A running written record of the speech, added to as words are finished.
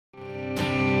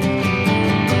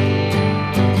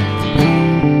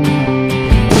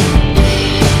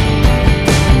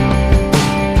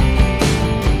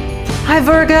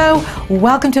Virgo,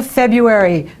 welcome to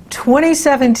February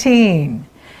 2017.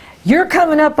 You're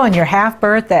coming up on your half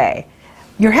birthday.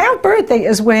 Your half birthday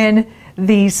is when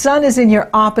the sun is in your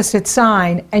opposite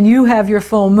sign and you have your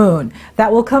full moon.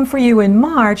 That will come for you in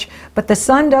March, but the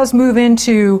sun does move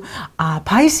into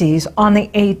Pisces on the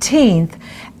 18th,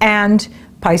 and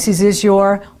Pisces is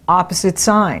your opposite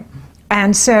sign.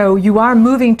 And so you are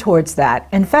moving towards that.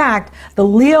 In fact, the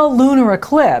Leo lunar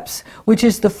eclipse, which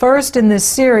is the first in this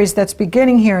series that's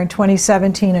beginning here in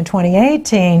 2017 and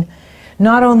 2018,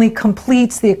 not only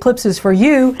completes the eclipses for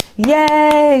you,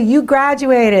 yay, you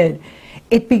graduated.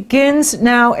 It begins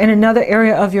now in another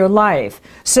area of your life.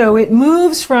 So it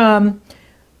moves from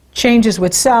changes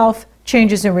with self,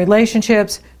 changes in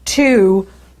relationships, to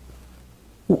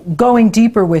going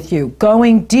deeper with you,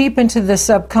 going deep into the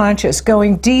subconscious,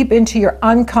 going deep into your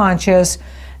unconscious,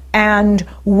 and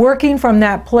working from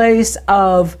that place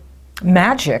of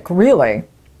magic, really.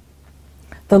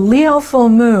 The Leo full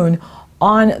moon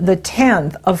on the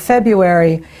 10th of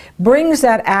February brings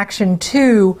that action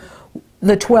to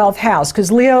the 12th house,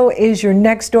 because Leo is your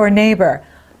next door neighbor.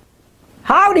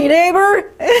 Howdy,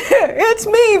 neighbor. It's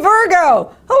me,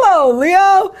 Virgo. Hello,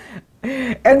 Leo.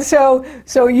 And so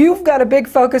you've got a big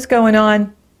focus going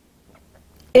on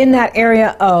in that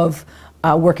area of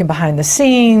working behind the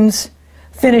scenes,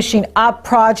 finishing up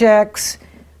projects,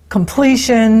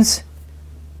 completions,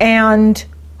 and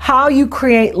how you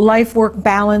create life-work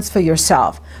balance for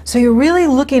yourself. So you're really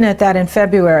looking at that in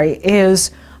February is,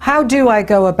 how do I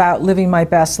go about living my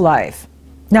best life?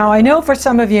 Now, I know for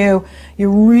some of you,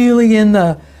 you're really in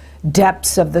the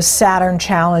depths of the Saturn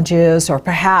challenges, or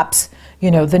perhaps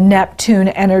the Neptune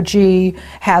energy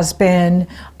has been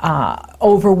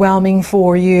overwhelming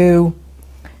for you.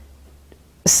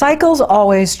 Cycles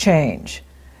always change.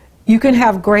 You can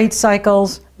have great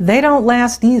cycles, they don't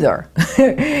last either.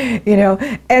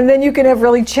 And then you can have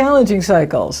really challenging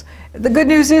cycles. The good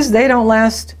news is they don't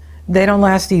last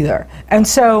either. And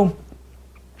so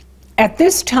at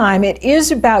this time, it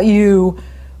is about you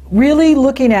really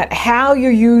looking at how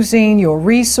you're using your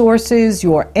resources,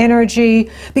 your energy,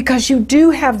 because you do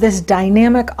have this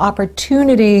dynamic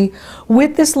opportunity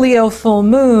with this Leo full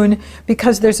moon,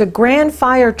 because there's a grand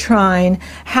fire trine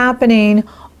happening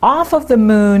off of the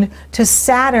moon to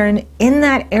Saturn in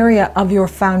that area of your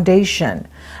foundation.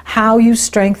 How you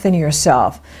strengthen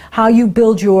yourself, how you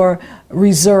build your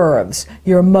reserves,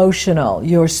 your emotional,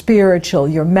 your spiritual,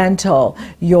 your mental,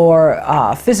 your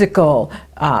physical,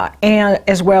 and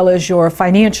as well as your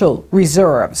financial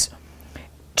reserves.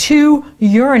 To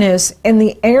Uranus in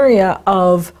the area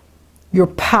of your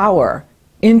power,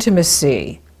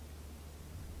 intimacy,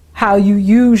 how you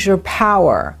use your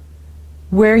power,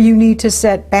 where you need to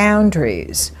set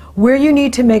boundaries, where you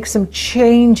need to make some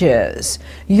changes.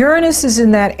 Uranus is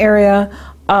in that area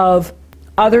of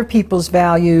other people's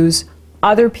values,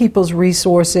 other people's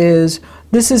resources.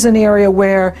 This is an area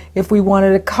where if we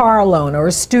wanted a car loan or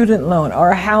a student loan or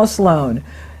a house loan,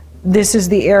 this is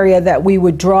the area that we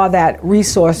would draw that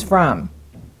resource from.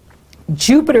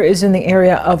 Jupiter is in the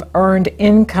area of earned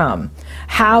income,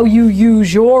 how you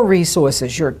use your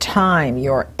resources, your time,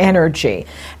 your energy.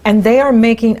 And they are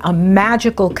making a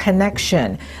magical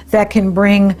connection that can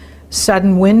bring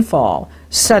sudden windfall,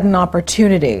 sudden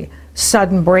opportunity,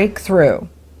 sudden breakthrough.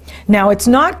 Now, it's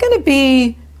not going to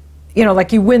be,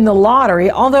 like you win the lottery,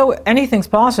 although anything's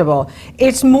possible.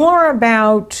 It's more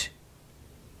about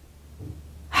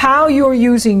how you're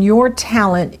using your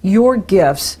talent, your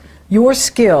gifts, your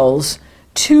skills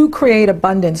to create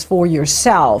abundance for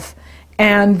yourself,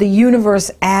 and the universe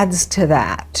adds to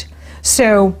that.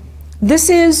 So this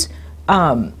is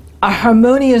a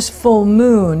harmonious full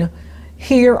moon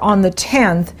here on the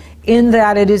 10th, in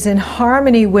that it is in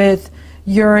harmony with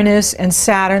Uranus and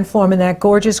Saturn forming that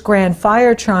gorgeous grand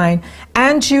fire trine,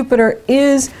 and Jupiter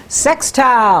is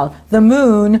sextile the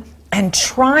moon and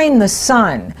trine the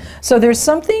sun. So there's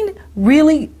something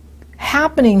really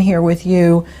happening here with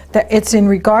you, that it's in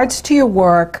regards to your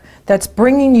work, that's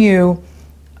bringing you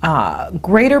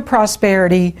greater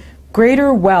prosperity,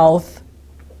 greater wealth.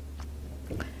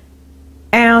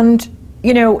 And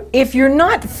if you're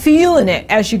not feeling it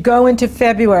as you go into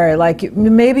February, like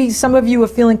maybe some of you are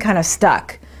feeling kind of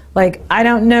stuck, like I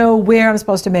don't know where I'm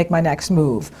supposed to make my next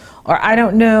move, or I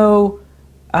don't know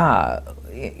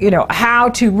how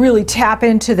to really tap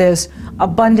into this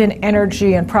abundant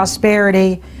energy and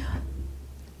prosperity.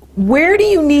 Where do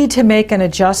you need to make an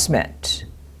adjustment?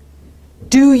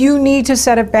 Do you need to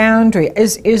set a boundary?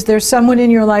 Is there someone in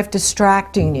your life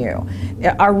distracting you?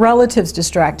 Are relatives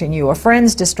distracting you? Are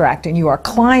friends distracting you? Are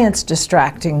clients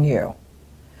distracting you?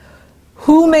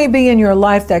 Who may be in your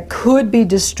life that could be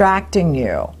distracting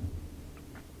you?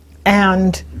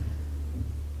 And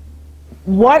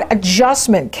what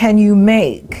adjustment can you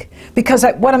make? Because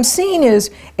what I'm seeing is,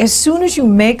 as soon as you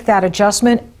make that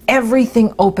adjustment,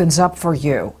 everything opens up for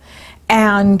you.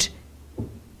 And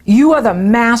you are the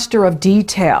master of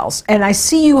details. And I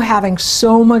see you having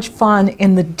so much fun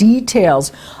in the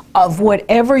details of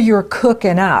whatever you're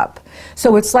cooking up.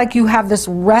 So it's like you have this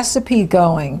recipe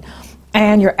going,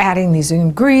 and you're adding these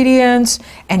ingredients,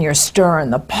 and you're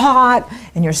stirring the pot,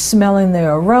 and you're smelling the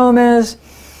aromas,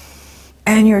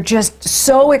 and you're just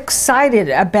so excited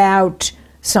about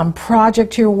some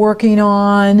project you're working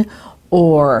on,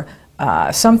 or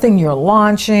something you're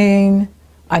launching,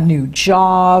 a new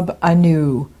job, a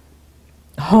new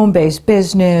home-based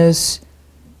business,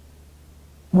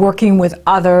 working with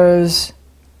others,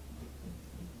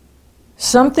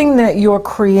 something that you're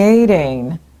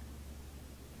creating,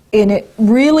 and it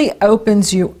really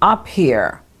opens you up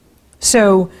here.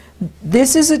 So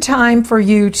this is a time for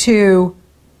you to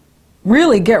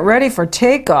really get ready for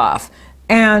takeoff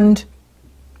and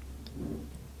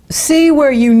see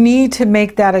where you need to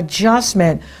make that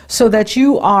adjustment so that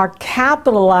you are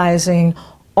capitalizing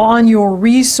on your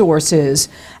resources.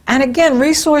 And again,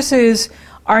 resources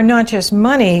are not just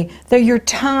money, they're your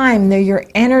time, they're your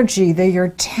energy, they're your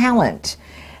talent.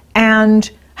 And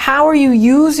how are you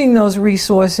using those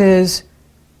resources,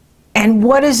 and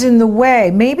what is in the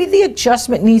way? Maybe the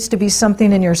adjustment needs to be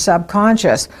something in your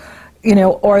subconscious,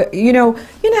 or you know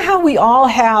how we all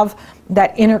have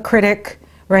that inner critic,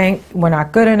 right? We're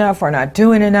not good enough, we're not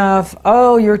doing enough,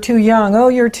 oh, you're too young, oh,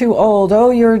 you're too old,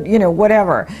 oh, you're,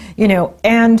 whatever,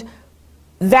 and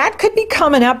that could be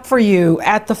coming up for you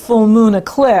at the full moon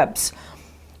eclipse.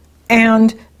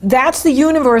 And that's the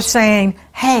universe saying,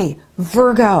 hey,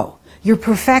 Virgo, your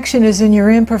perfection is in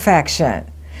your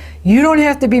imperfection. You don't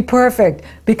have to be perfect,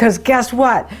 because guess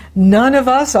what? None of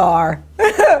us are.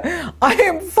 I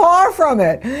am far from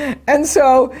it. And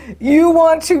so you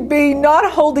want to be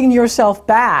not holding yourself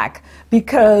back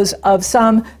because of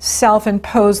some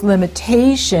self-imposed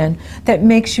limitation that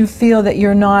makes you feel that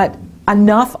you're not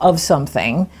enough of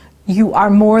something. You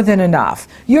are more than enough.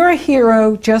 You're a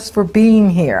hero just for being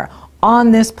here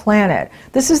on this planet.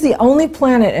 This is the only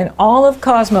planet in all of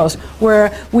cosmos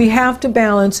where we have to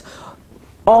balance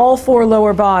all four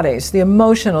lower bodies: the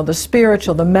emotional, the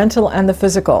spiritual, the mental, and the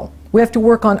physical. We have to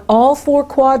work on all four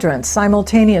quadrants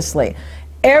simultaneously.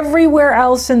 Everywhere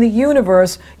else in the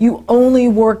universe, you only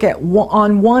work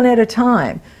on one at a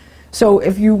time. So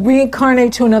if you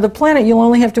reincarnate to another planet, you'll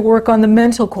only have to work on the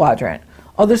mental quadrant,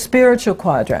 or the spiritual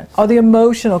quadrant, or the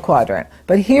emotional quadrant.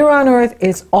 But here on Earth,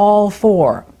 it's all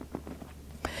four.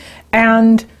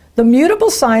 And the mutable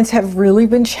signs have really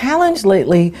been challenged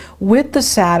lately with the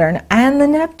Saturn and the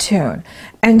Neptune.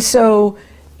 And so,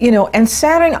 and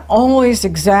Saturn always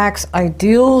exacts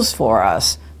ideals for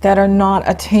us that are not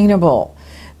attainable,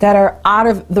 that are out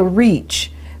of the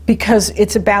reach, because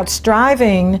it's about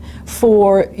striving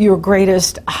for your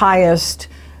greatest, highest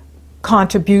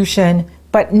contribution,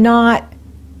 but not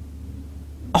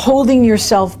holding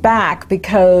yourself back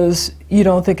because you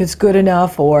don't think it's good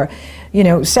enough, or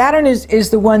Saturn is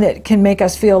the one that can make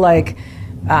us feel like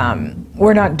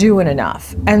we're not doing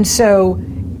enough. And so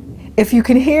if you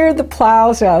can hear the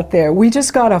plows out there, we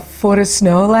just got a foot of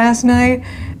snow last night,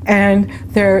 and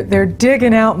they're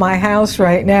digging out my house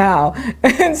right now.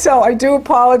 And so I do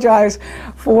apologize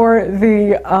for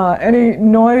the any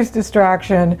noise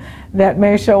distraction that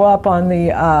may show up on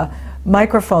the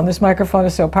microphone. This microphone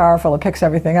is so powerful, it picks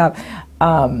everything up.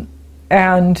 But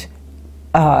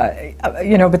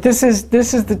this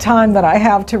is the time that I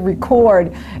have to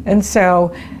record, and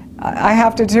so I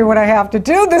have to do what I have to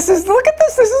do. Look at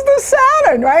this, this is the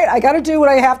Saturn, right? I got to do what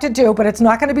I have to do, but it's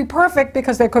not going to be perfect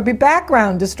because there could be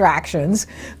background distractions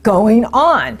going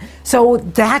on. So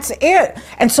that's it.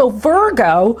 And so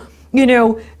Virgo,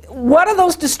 what are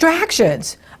those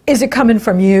distractions? Is it coming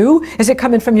from you? Is it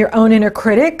coming from your own inner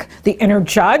critic, the inner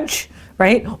judge?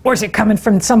 Right? Or is it coming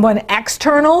from someone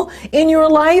external in your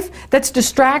life that's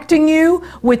distracting you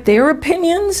with their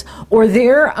opinions or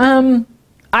their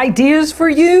ideas for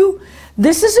you?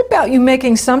 This is about you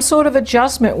making some sort of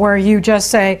adjustment where you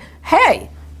just say, hey,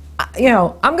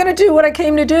 I'm going to do what I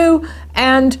came to do,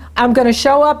 and I'm going to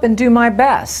show up and do my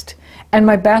best. And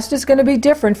my best is going to be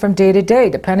different from day to day,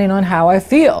 depending on how I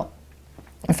feel.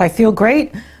 If I feel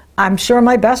great, I'm sure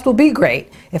my best will be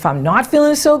great. If I'm not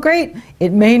feeling so great,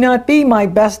 it may not be my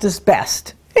bestest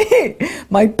best.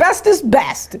 My bestest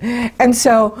best. And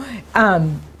so,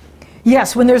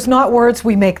 yes, when there's not words,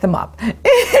 we make them up.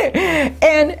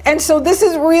 and so this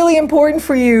is really important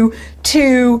for you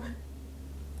to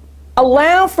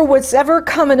allow for what's ever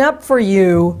coming up for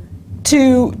you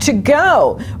to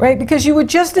go, right? Because you were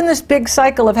just in this big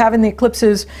cycle of having the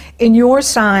eclipses in your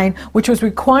sign, which was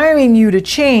requiring you to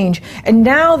change, and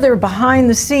now they're behind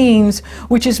the scenes,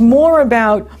 which is more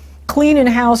about cleaning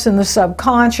house in the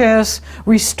subconscious,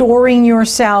 restoring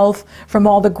yourself from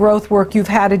all the growth work you've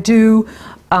had to do,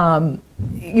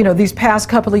 you know, these past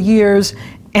couple of years,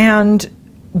 and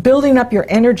building up your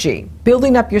energy,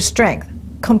 building up your strength,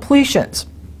 completions.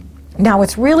 Now,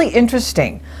 what's really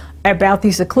interesting about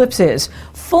these eclipses,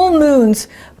 full moons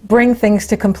bring things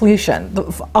to completion.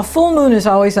 A full moon is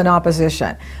always an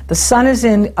opposition. The sun is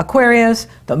in Aquarius,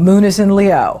 the moon is in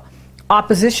Leo.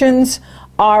 Oppositions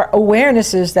are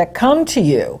awarenesses that come to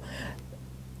you.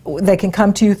 They can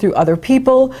come to you through other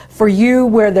people. For you,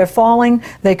 where they're falling,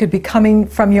 they could be coming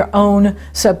from your own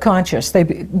subconscious,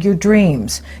 your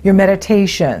dreams, your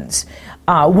meditations.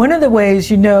 One of the ways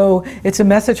you know it's a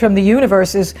message from the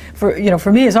universe is,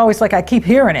 for me, is always like I keep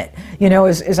hearing it.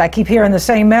 Is I keep hearing the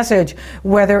same message,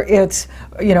 whether it's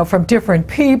from different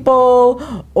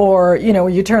people, or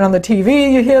you turn on the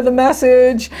TV, you hear the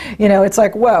message. It's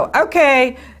like, whoa,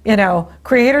 okay,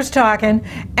 Creator's talking,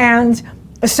 and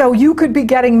so you could be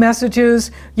getting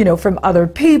messages, from other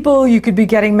people. You could be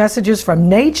getting messages from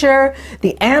nature,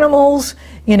 the animals,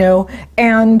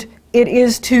 and it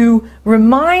is to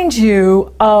remind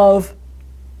you of,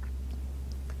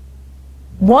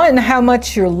 one, how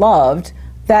much you're loved,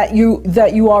 that you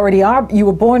already are, you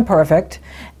were born perfect,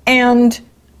 and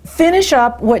finish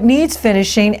up what needs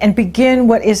finishing and begin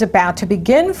what is about to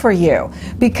begin for you.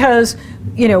 Because,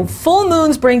 full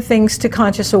moons bring things to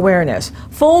conscious awareness.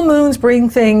 Full moons bring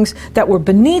things that were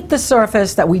beneath the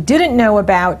surface that we didn't know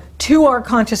about to our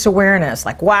conscious awareness.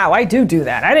 Like, wow, I do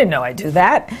that. I didn't know I do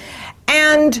that.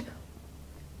 And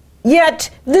yet,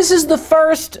 this is the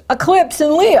first eclipse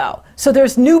in Leo. So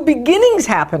there's new beginnings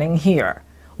happening here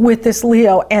with this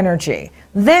Leo energy.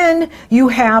 Then you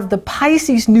have the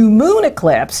Pisces new moon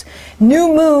eclipse.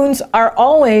 New moons are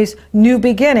always new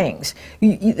beginnings.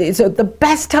 So the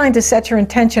best time to set your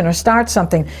intention or start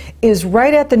something is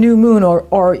right at the new moon,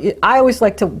 or I always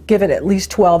like to give it at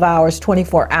least 12 hours,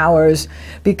 24 hours,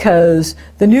 because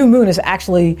the new moon is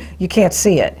actually, you can't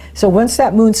see it. So once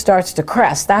that moon starts to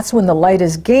crest, that's when the light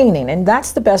is gaining, and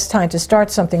that's the best time to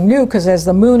start something new, because as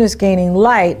the moon is gaining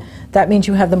light, that means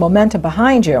you have the momentum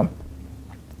behind you.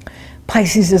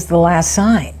 Pisces is the last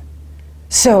sign.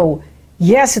 So,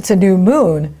 yes, it's a new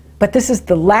moon, but this is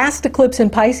the last eclipse in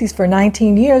Pisces for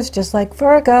 19 years, just like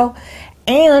Virgo.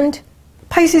 And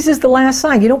Pisces is the last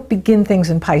sign. You don't begin things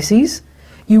in Pisces.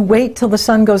 You wait till the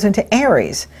sun goes into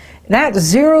Aries. That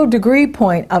 0 degree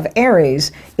point of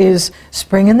Aries is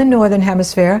spring in the northern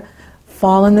hemisphere,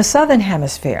 fall in the southern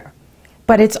hemisphere.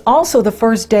 But it's also the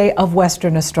first day of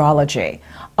Western astrology.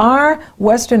 Our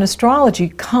Western astrology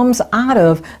comes out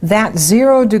of that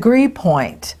 0 degree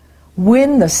point.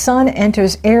 When the sun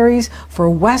enters Aries, for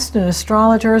Western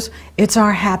astrologers, it's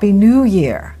our Happy New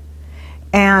Year.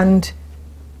 And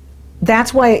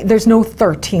that's why there's no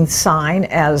 13th sign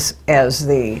as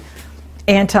the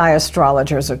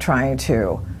anti-astrologers are trying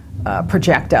to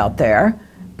project out there,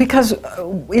 because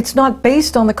it's not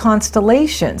based on the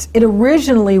constellations. It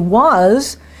originally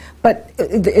was, but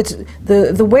it's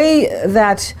the way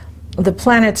that the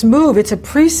planets move, it's a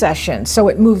precession, so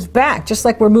it moves back, just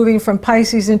like we're moving from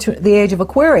Pisces into the age of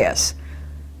Aquarius.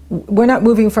 We're not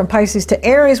moving from Pisces to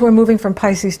Aries, we're moving from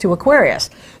Pisces to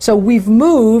Aquarius. So we've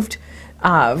moved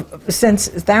since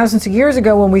thousands of years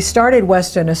ago when we started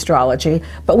Western astrology,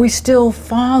 but we still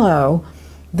follow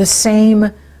the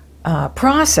same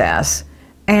process.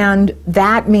 And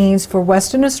that means for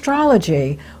Western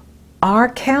astrology, our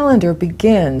calendar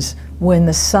begins when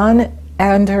the sun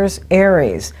enters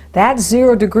Aries. That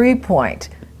 0 degree point,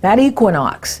 that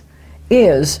equinox,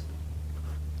 is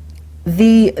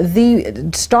the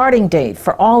starting date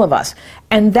for all of us.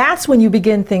 And that's when you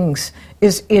begin things,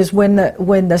 is when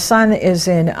the sun is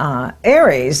in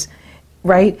Aries,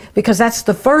 right? Because that's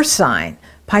the first sign.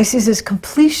 Pisces is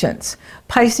completions.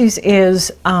 Pisces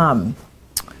is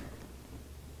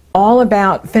all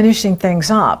about finishing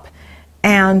things up.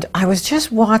 And I was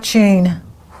just watching,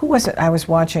 who was it I was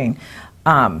watching?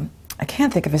 I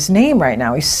can't think of his name right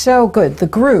now. He's so good, The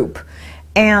Group.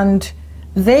 And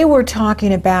they were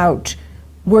talking about,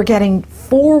 we're getting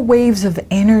 4 waves of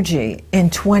energy in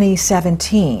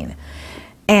 2017.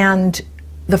 And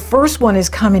the first one is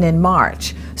coming in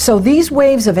March. So these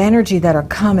waves of energy that are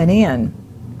coming in,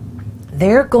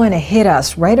 they're going to hit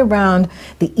us right around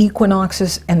the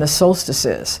equinoxes and the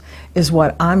solstices, is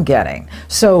what I'm getting.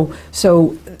 So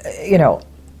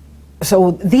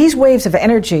these waves of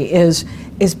energy is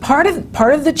part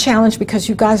of the challenge, because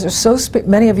you guys are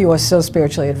many of you are so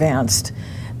spiritually advanced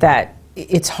that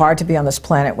it's hard to be on this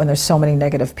planet when there's so many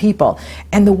negative people.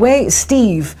 And the way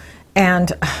Steve and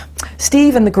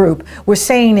the group were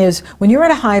saying is, when you're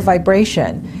at a high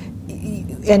vibration,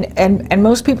 and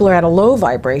most people are at a low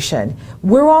vibration,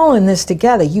 we're all in this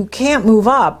together. You can't move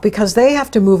up because they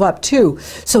have to move up too.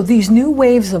 So these new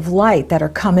waves of light that are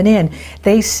coming in,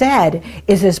 they said,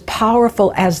 is as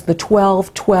powerful as the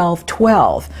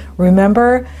 12-12-12.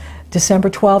 Remember December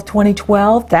 12,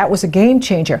 2012? That was a game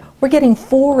changer. We're getting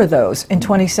 4 of those in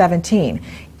 2017.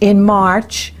 In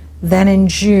March, then in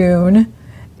June,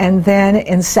 and then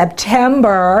in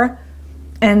September,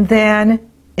 and then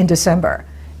in December.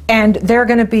 And they're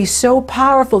going to be so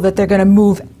powerful that they're going to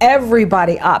move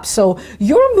everybody up. So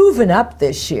you're moving up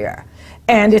this year.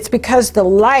 And it's because the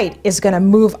light is going to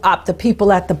move up the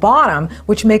people at the bottom,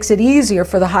 which makes it easier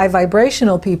for the high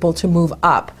vibrational people to move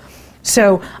up.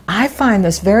 So I find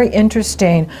this very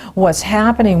interesting. What's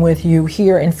happening with you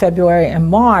here in February and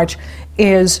March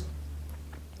is,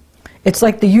 it's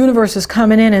like the universe is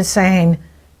coming in and saying,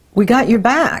 we got your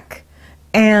back.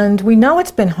 And we know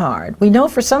it's been hard. We know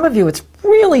for some of you it's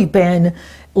really been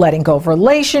letting go of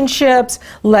relationships,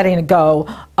 letting go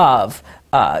of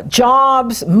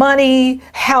jobs, money,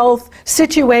 health,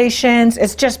 situations.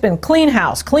 It's just been clean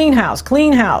house, clean house,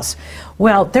 clean house.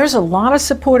 Well, there's a lot of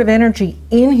supportive energy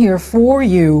in here for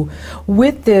you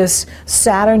with this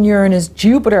Saturn, Uranus,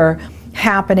 Jupiter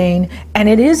happening, and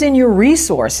it is in your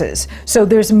resources. So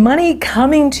there's money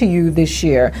coming to you this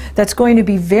year that's going to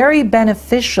be very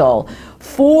beneficial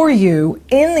for you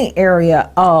in the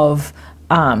area of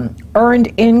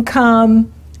earned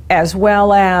income, as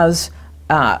well as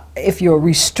if you're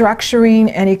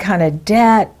restructuring any kind of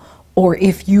debt, or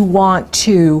if you want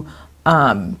to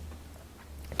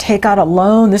take out a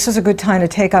loan. This is a good time to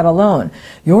take out a loan.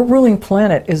 Your ruling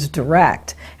planet is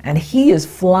direct, and he is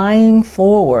flying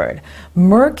forward.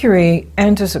 Mercury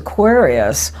enters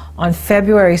Aquarius on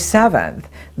February 7th.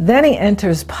 Then he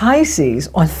enters Pisces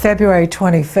on February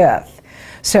 25th.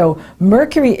 So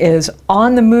Mercury is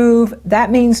on the move. That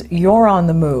means you're on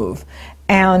the move.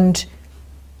 And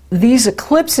these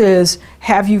eclipses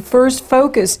have you first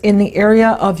focus in the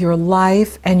area of your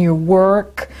life and your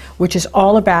work, which is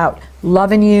all about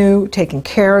loving you, taking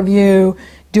care of you,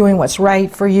 doing what's right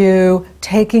for you,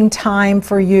 taking time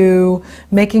for you,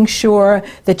 making sure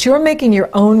that you're making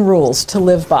your own rules to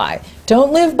live by.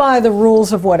 Don't live by the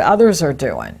rules of what others are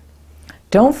doing.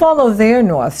 Don't follow their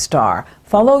North Star.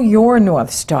 Follow your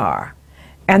North Star.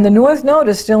 And the North Node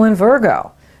is still in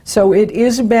Virgo. So it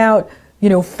is about, you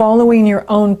know, following your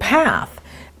own path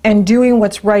and doing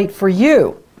what's right for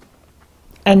you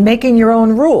and making your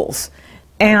own rules.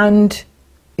 And,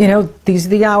 you know, these are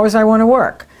the hours I want to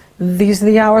work. These are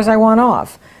the hours I want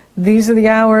off. These are the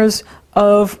hours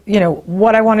of, you know,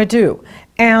 what I want to do.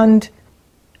 And,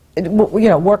 you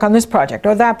know, work on this project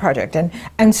or that project.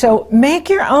 And so make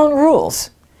your own rules.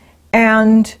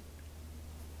 And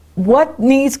what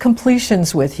needs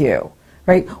completions with you,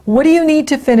 right? What do you need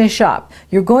to finish up?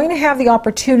 You're going to have the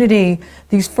opportunity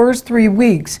these first 3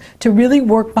 weeks to really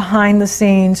work behind the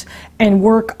scenes and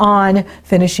work on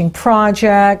finishing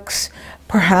projects.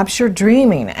 Perhaps you're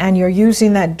dreaming and you're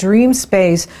using that dream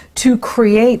space to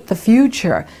create the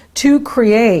future, to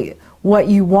create what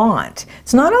you want.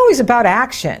 It's not always about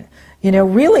action. You know,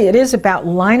 really it is about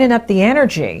lining up the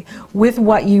energy with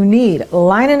what you need,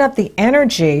 lining up the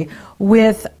energy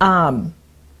with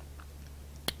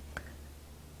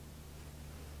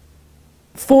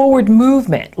forward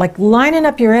movement, like lining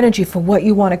up your energy for what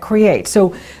you want to create.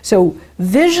 So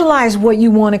visualize what you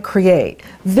want to create.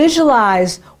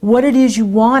 Visualize what it is you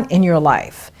want in your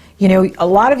life. You know, a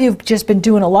lot of you have just been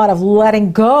doing a lot of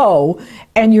letting go,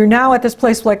 and you're now at this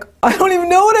place like, I don't even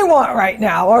know what I want right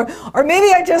now. Or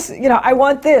maybe I just, you know, I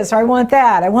want this, or I want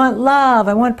that. I want love,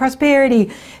 I want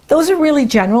prosperity. Those are really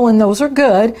general, and those are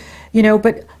good, you know,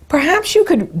 but perhaps you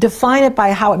could define it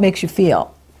by how it makes you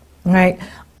feel, right?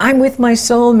 I'm with my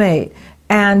soulmate,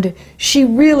 and she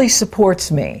really supports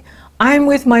me. I'm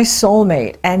with my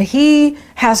soulmate, and he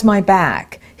has my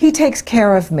back. He takes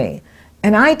care of me,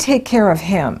 and I take care of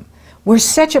him. We're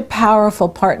such a powerful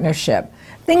partnership.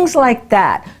 Things like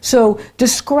that. So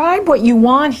describe what you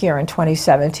want here in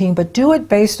 2017, but do it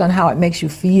based on how it makes you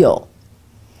feel.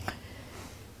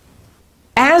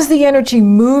 As the energy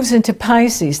moves into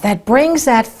Pisces, that brings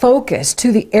that focus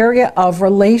to the area of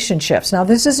relationships. Now,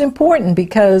 this is important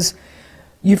because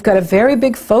you've got a very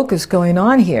big focus going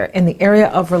on here in the area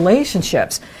of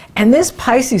relationships. And this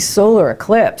Pisces solar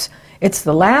eclipse, it's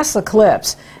the last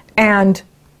eclipse, and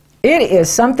it is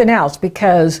something else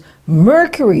because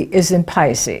Mercury is in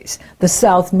Pisces. The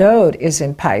South Node is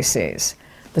in Pisces.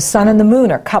 The Sun and the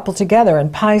Moon are coupled together in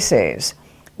Pisces.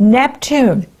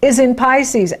 Neptune is in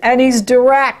Pisces, and he's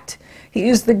direct. He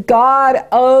is the god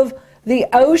of the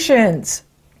oceans.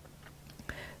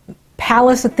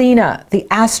 Pallas Athena, the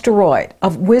asteroid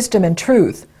of wisdom and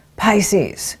truth,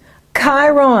 Pisces.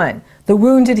 Chiron, the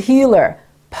wounded healer,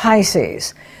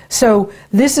 Pisces. So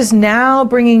this is now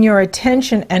bringing your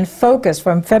attention and focus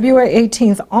from February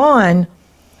 18th on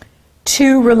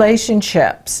to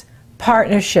relationships,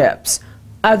 partnerships,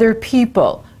 other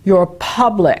people, your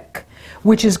public,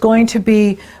 which is going to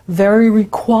be very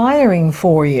requiring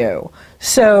for you.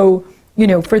 So, you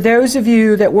know, for those of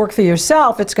you that work for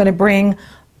yourself, it's going to bring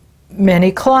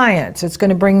many clients, it's going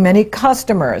to bring many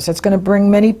customers, it's going to bring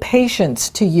many patients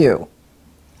to you.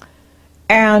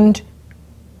 And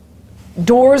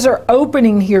doors are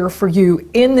opening here for you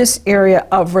in this area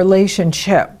of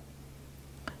relationship.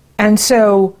 And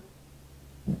so,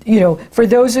 you know, for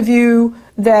those of you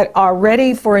that are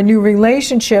ready for a new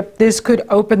relationship, this could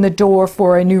open the door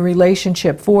for a new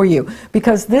relationship for you,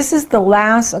 because this is the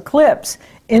last eclipse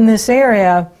in this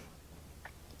area,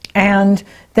 and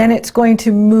then it's going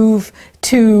to move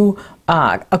to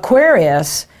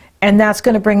Aquarius, and that's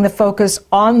going to bring the focus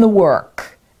on the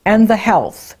work and the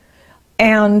health.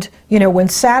 And, you know, when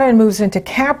Saturn moves into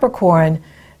Capricorn,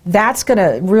 that's going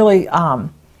to really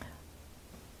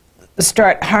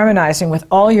start harmonizing with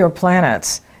all your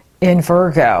planets in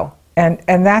Virgo. And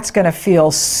that's going to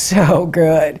feel so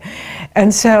good.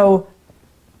 And so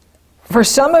for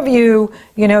some of you,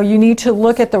 you know, you need to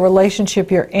look at the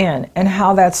relationship you're in and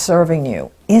how that's serving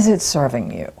you. Is it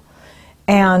serving you?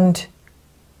 And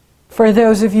for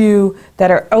those of you that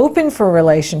are open for a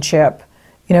relationship,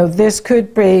 you know, this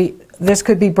could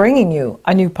be bringing you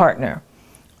a new partner.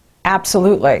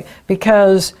 Absolutely.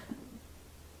 Because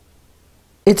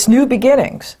it's new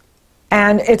beginnings.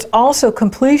 And it's also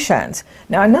completions.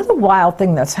 Now, another wild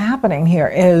thing that's happening here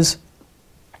is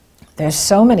there's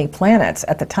so many planets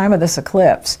at the time of this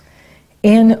eclipse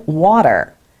in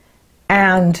water.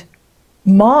 And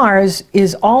Mars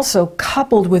is also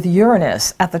coupled with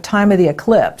Uranus at the time of the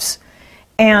eclipse.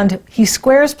 And he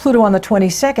squares Pluto on the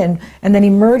 22nd, and then he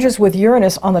merges with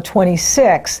Uranus on the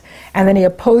 26th, and then he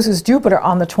opposes Jupiter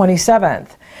on the 27th.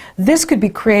 This could be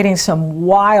creating some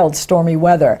wild stormy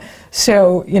weather.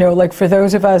 So, you know, like for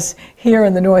those of us here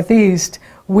in the Northeast,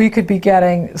 we could be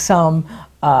getting some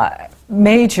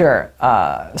major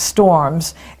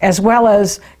storms, as well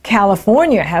as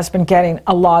California has been getting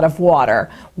a lot of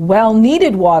water,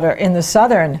 well-needed water in the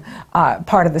southern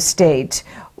part of the state,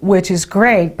 which is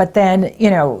great. But then, you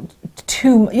know,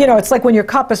 it's like when your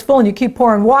cup is full and you keep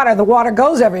pouring water, the water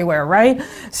goes everywhere, right?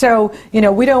 So, you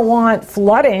know, we don't want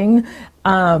flooding,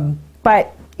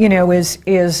 but, you know,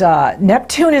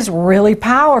 Neptune is really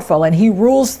powerful, and he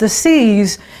rules the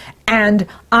seas, and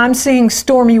I'm seeing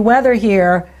stormy weather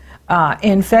here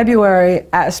in February,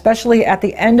 especially at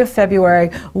the end of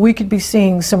February. We could be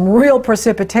seeing some real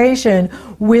precipitation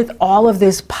with all of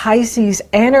this Pisces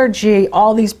energy,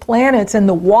 all these planets in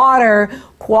the water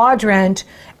quadrant,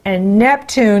 and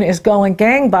Neptune is going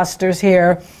gangbusters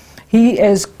here. He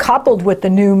is coupled with the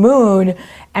new moon,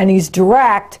 and he's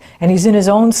direct, and he's in his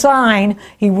own sign.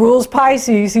 He rules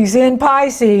Pisces. He's in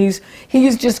Pisces.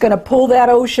 He's just going to pull that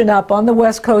ocean up on the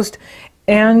West Coast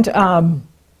and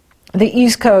the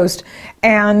East Coast,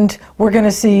 and we're going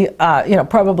to see, you know,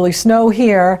 probably snow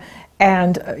here,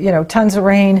 and you know, tons of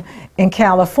rain in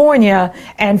California.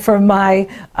 And for my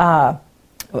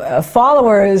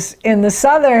followers in the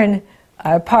southern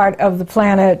part of the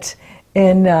planet,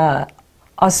 in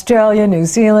Australia, New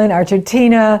Zealand,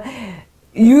 Argentina,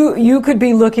 you could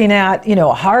be looking at, you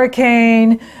know, a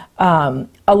hurricane, a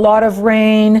lot of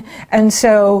rain, and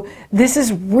so this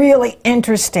is really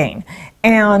interesting.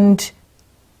 And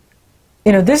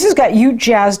you know, this has got you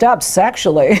jazzed up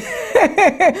sexually.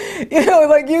 You know,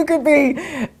 like you could be,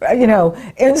 you know,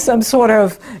 in some sort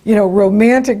of, you know,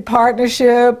 romantic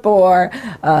partnership or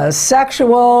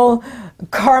sexual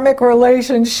karmic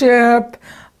relationship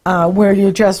where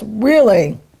you're just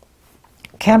really,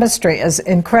 chemistry is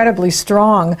incredibly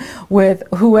strong with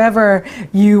whoever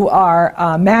you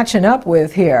are matching up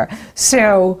with here.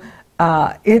 So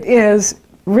it is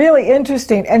really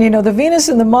interesting. And you know, the Venus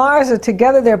and the Mars are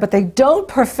together there, but they don't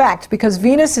perfect because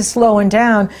Venus is slowing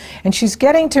down and she's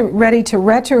getting ready to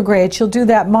retrograde. She'll do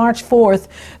that March 4th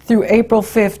through April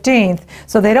 15th.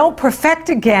 So they don't perfect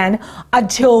again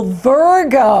until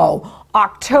Virgo,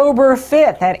 October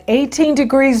 5th at 18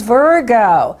 degrees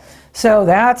Virgo. So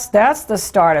that's the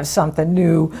start of something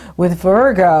new with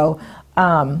Virgo.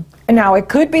 Now it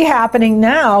could be happening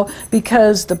now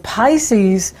because the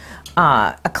Pisces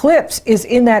eclipse is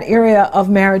in that area of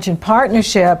marriage and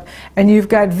partnership, and you've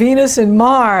got Venus and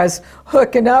Mars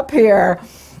hooking up here,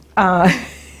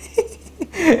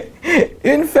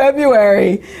 in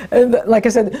February, like I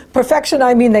said, perfection,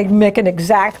 I mean they make an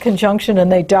exact conjunction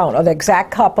and they don't, or the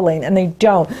exact coupling and they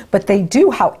don't, but they do.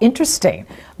 How interesting.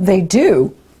 They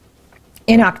do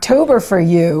in October for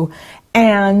you,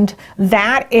 and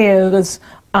that is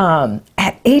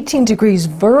at 18 degrees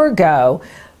Virgo,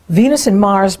 Venus and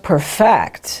Mars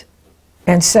perfect.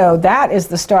 And so that is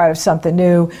the start of something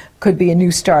new. Could be a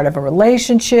new start of a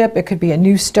relationship. It could be a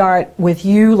new start with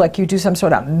you, like you do some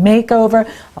sort of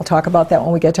makeover. I'll talk about that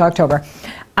when we get to October.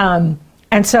 And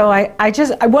so I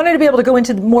wanted to be able to go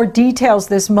into more details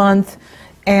this month,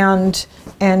 and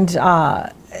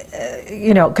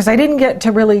you know, because I didn't get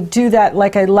to really do that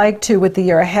like I like to with the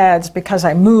year aheads, because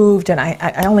I moved and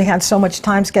I only had so much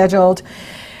time scheduled.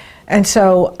 And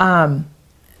so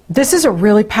this is a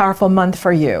really powerful month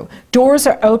for you. Doors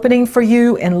are opening for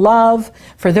you in love.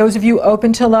 For those of you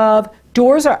open to love,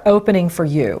 doors are opening for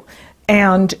you.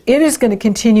 And it is going to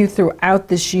continue throughout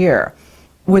this year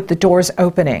with the doors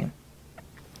opening.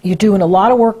 You're doing a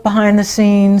lot of work behind the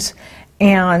scenes,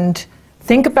 and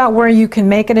think about where you can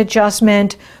make an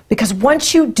adjustment, because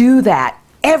once you do that,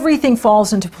 everything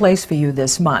falls into place for you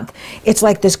this month. It's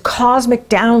like this cosmic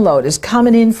download is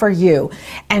coming in for you,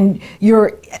 and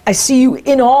I see you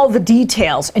in all the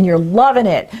details, and you're loving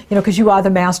it, you know, because you are the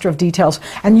master of details,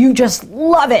 and you just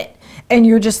love it, and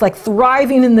you're just like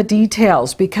thriving in the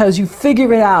details because you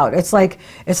figure it out. It's like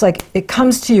it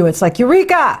comes to you. It's like,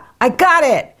 Eureka, I got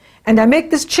it. And I make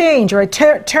this change, or I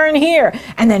turn here,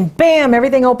 and then bam,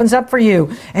 everything opens up for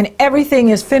you, and everything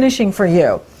is finishing for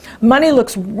you. Money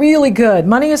looks really good.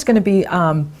 Money is going to be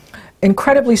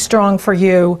incredibly strong for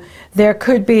you. There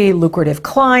could be lucrative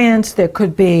clients. There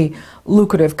could be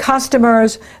lucrative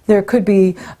customers. There could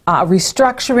be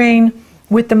restructuring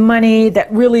with the money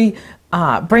that really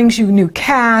brings you new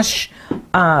cash.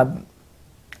 I'm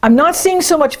not seeing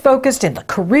so much focused in the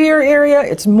career area.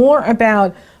 It's more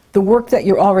about the work that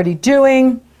you're already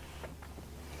doing.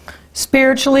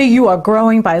 Spiritually, you are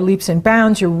growing by leaps and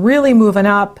bounds. You're really moving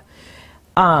up.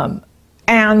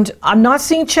 And I'm not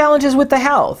seeing challenges with the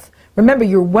health. Remember,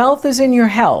 your wealth is in your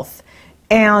health.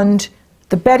 And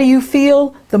the better you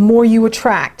feel, the more you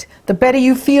attract. The better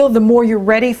you feel, the more you're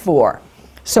ready for.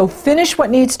 So finish what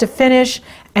needs to finish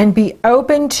and be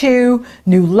open to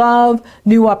new love,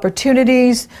 new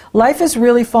opportunities. Life is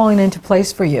really falling into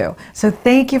place for you. So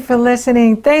thank you for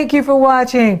listening. Thank you for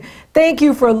watching. Thank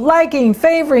you for liking,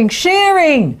 favoring,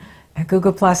 sharing, and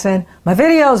Google Plussing my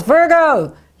videos.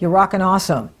 Virgo, you're rocking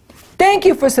awesome. Thank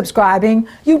you for subscribing.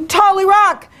 You totally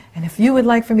rock. And if you would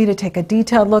like for me to take a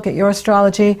detailed look at your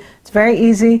astrology, it's very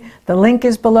easy. The link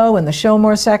is below in the Show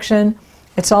More section.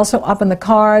 It's also up in the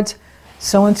cards.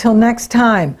 So until next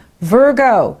time,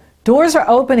 Virgo, doors are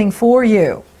opening for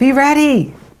you. Be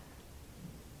ready.